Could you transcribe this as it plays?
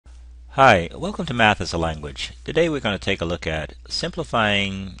Hi, welcome to Math as a Language. Today we're going to take a look at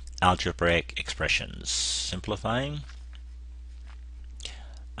simplifying algebraic expressions. Simplifying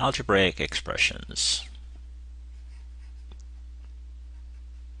algebraic expressions.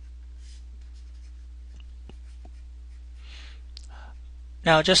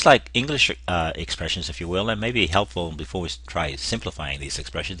 Now, just like English expressions, if you will, it may be helpful before we try simplifying these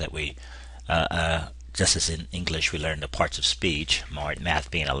expressions that just as in English we learn the parts of speech, more math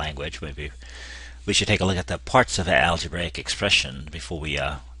being a language, maybe we should take a look at the parts of an algebraic expression before we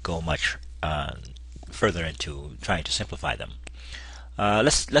go much further into trying to simplify them.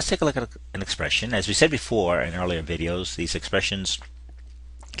 Let's take a look at an expression. As we said before in earlier videos, these expressions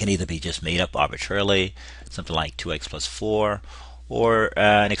can either be just made up arbitrarily, something like 2x plus 4, or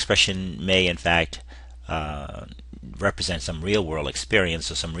an expression may in fact represent some real world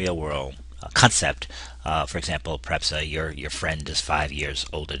experience or some real world concept. For example, perhaps your friend is 5 years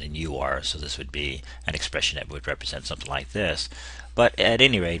older than you are, so this would be an expression that would represent something like this. But at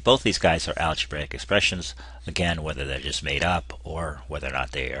any rate, both these guys are algebraic expressions, again, whether they're just made up or whether or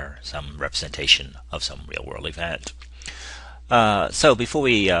not they are some representation of some real world event. So before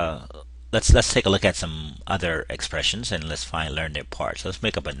we let's take a look at some other expressions and let's learn their parts. Let's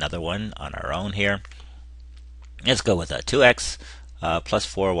make up another one on our own here. Let's go with 2x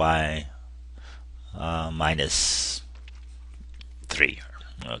plus 4y minus 3.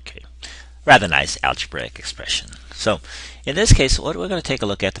 Okay, rather nice algebraic expression. So in this case, what we're going to take a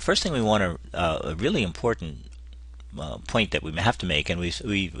look at, the first thing we want to, a really important point that we have to make, and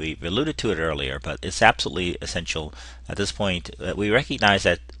we've alluded to it earlier, but it's absolutely essential at this point. We recognize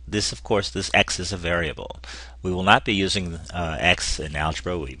that this, of course, this x is a variable. We will not be using x in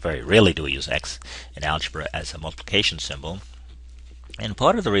algebra. We very rarely do we use x in algebra as a multiplication symbol. And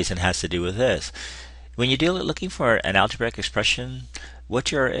part of the reason has to do with this. When you're looking for an algebraic expression,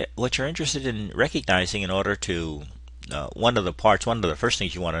 what you're interested in recognizing in order to one of the first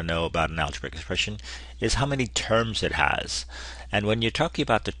things you want to know about an algebraic expression is how many terms it has. And when you're talking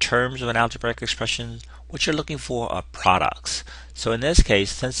about the terms of an algebraic expression, what you're looking for are products. So in this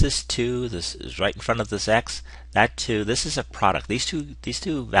case, since this is right in front of this x, that 2, this is a product. These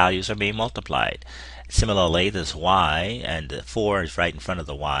two values are being multiplied. Similarly, this y and the 4 is right in front of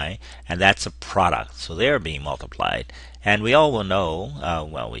the y, and that's a product. So they're being multiplied. And we all will know,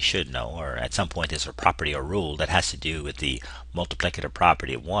 well, we should know, or at some point there's a property or rule that has to do with the multiplicative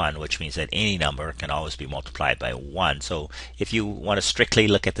property of 1, which means that any number can always be multiplied by 1. So if you want to strictly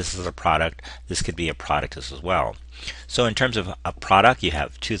look at this as a product, this could be a product as well. So in terms of a product, you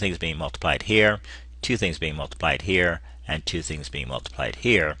have two things being multiplied here, two things being multiplied here, and two things being multiplied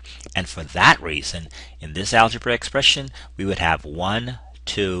here. And for that reason, in this algebra expression, we would have 1,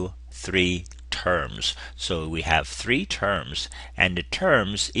 2, 3 terms. So we have 3 terms, and the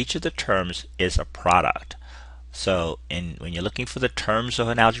terms, each of the terms is a product. So when you're looking for the terms of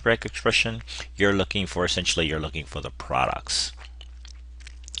an algebraic expression, you're looking for the products.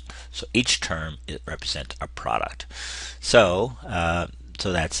 So each term represents a product. So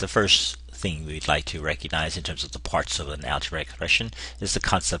that's the first thing we'd like to recognize in terms of the parts of an algebraic expression is the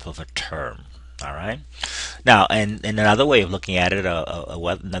concept of a term. All right. Now, and another way of looking at it,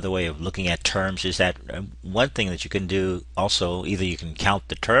 another way of looking at terms is that one thing that you can do also, either you can count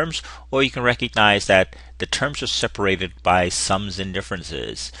the terms or you can recognize that the terms are separated by sums and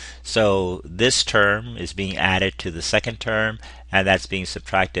differences. So this term is being added to the second term, and that's being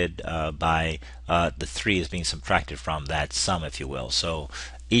subtracted by the 3 is being subtracted from that sum, if you will. So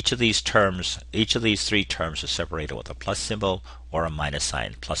each of these 3 terms are separated with a plus symbol or a minus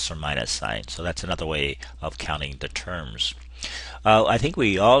sign, plus or minus sign. So that's another way of counting the terms. I think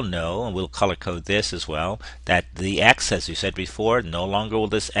we all know, and we'll color code this as well, that the x, as we said before, no longer will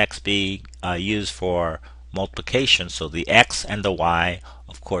this x be used for multiplication. So the x and the y,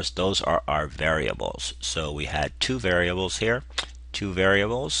 of course, those are our variables. So we had two variables here, two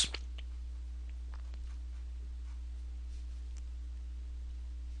variables.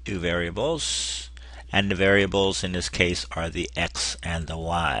 And the variables in this case are the x and the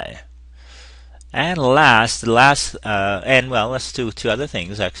y. And let's do two other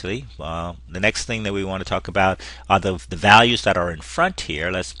things actually. The next thing that we want to talk about are the values that are in front here.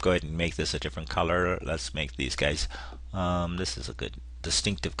 Let's go ahead and make this a different color. Let's make these guys, this is a good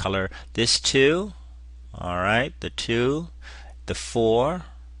distinctive color. This 2, alright, the 2, the 4,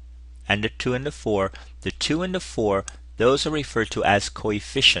 and the 2 and the 4. The 2 and the 4, those are referred to as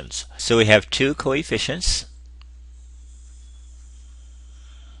coefficients. So we have two coefficients.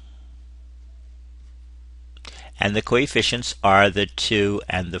 And the coefficients are the 2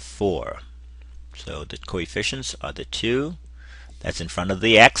 and the 4. So the coefficients are the 2 that's in front of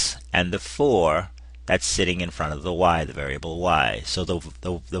the x and the 4 that's sitting in front of the y, the variable y. So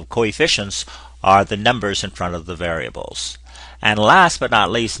the coefficients are the numbers in front of the variables. And last but not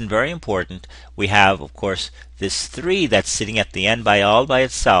least, and very important, we have, of course, this 3 that's sitting at the end all by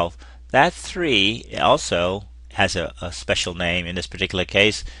itself. That 3 also has a special name in this particular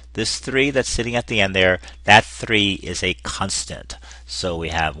case. This 3 that's sitting at the end there, that 3 is a constant. So we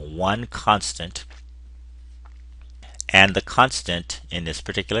have one constant, and the constant in this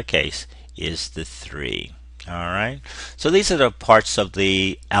particular case is the 3. Alright, so these are the parts of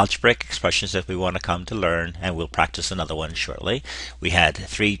the algebraic expressions that we want to come to learn, and we'll practice another one shortly. We had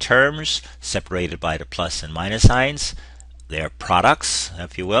 3 terms separated by the plus and minus signs. They're products,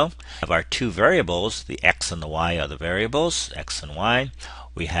 if you will. We have our 2 variables, the x and the y are the variables, x and y.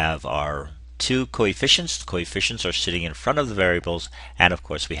 We have our 2 coefficients. The coefficients are sitting in front of the variables, and of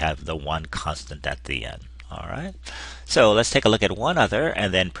course we have the one constant at the end. Alright, so let's take a look at one other,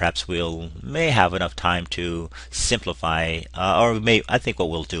 and then perhaps may have enough time to simplify, I think what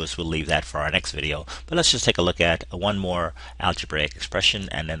we'll do is we'll leave that for our next video. But let's just take a look at one more algebraic expression,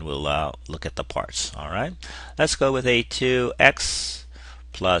 and then we'll look at the parts. Alright, let's go with a 2x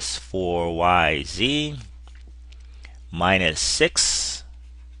plus 4yz minus 6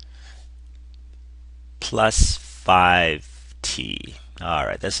 plus 5t.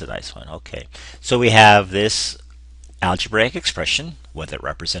 Alright, that's a nice one. Okay, so we have this algebraic expression, whether it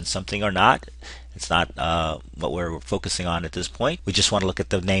represents something or not. It's not what we're focusing on at this point. We just want to look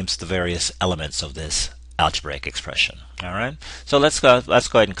at the names of the various elements of this algebraic expression. Alright, so let's go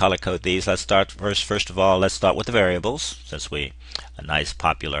ahead and color code these. Let's start first of all, let's start with the variables, since a nice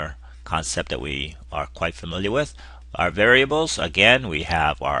popular concept that we are quite familiar with. Our variables, again, we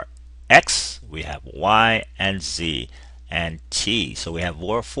have our x, we have y and z, and t. So we have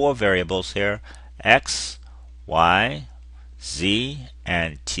four variables here. X, y, z,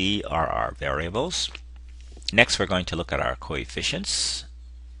 and t are our variables. Next we're going to look at our coefficients.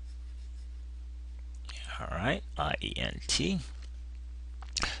 Alright, I-E-N-T.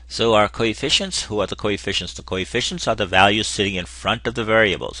 So our coefficients, who are the coefficients? The coefficients are the values sitting in front of the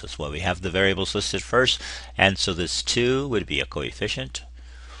variables. That's why we have the variables listed first. And so this 2 would be a coefficient,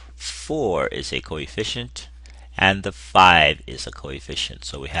 4 is a coefficient, and the 5 is a coefficient.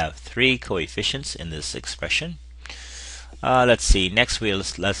 So we have 3 coefficients in this expression. Let's see. Next,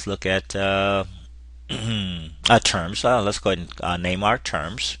 let's look at terms. Let's go ahead and name our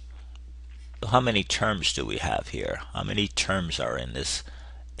terms. How many terms do we have here? How many terms are in this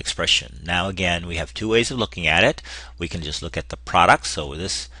expression? Now, again, we have 2 ways of looking at it. We can just look at the product. So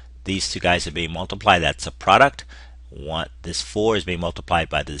these 2 guys are being multiplied. That's a product. This 4 is being multiplied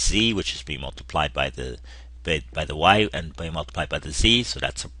by the z, which is being multiplied by the y and being multiplied by the z, so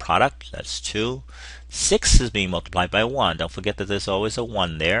that's a product. That's 2. 6 is being multiplied by 1. Don't forget that there's always a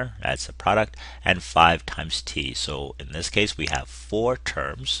 1 there. That's a product. And 5 times t. So in this case we have 4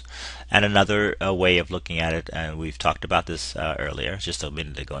 terms. And another way of looking at it, and we've talked about this earlier, just a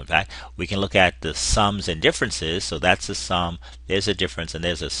minute ago in fact, we can look at the sums and differences. So that's a sum, there's a difference, and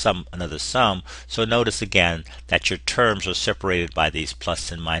there's another sum. So notice again that your terms are separated by these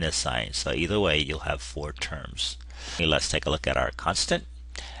plus and minus signs. So either way you'll have 4 terms. Let's take a look at our constant.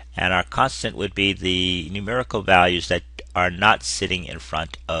 And our constant would be the numerical values that are not sitting in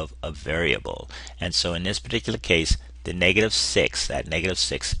front of a variable. And so in this particular case, the -6, that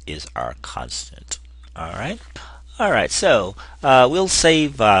 -6 is our constant. Alright? Alright, so we'll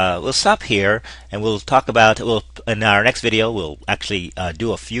stop here, and we'll talk about, in our next video we'll actually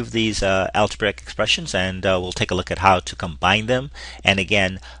do a few of these algebraic expressions, and we'll take a look at how to combine them. And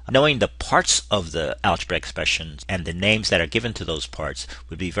again, knowing the parts of the algebraic expressions and the names that are given to those parts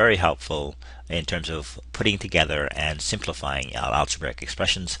would be very helpful in terms of putting together and simplifying our algebraic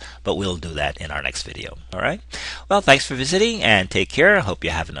expressions, but we'll do that in our next video. Alright? Well, thanks for visiting, and take care. I hope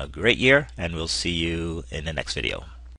you're having a great year, and we'll see you in the next video.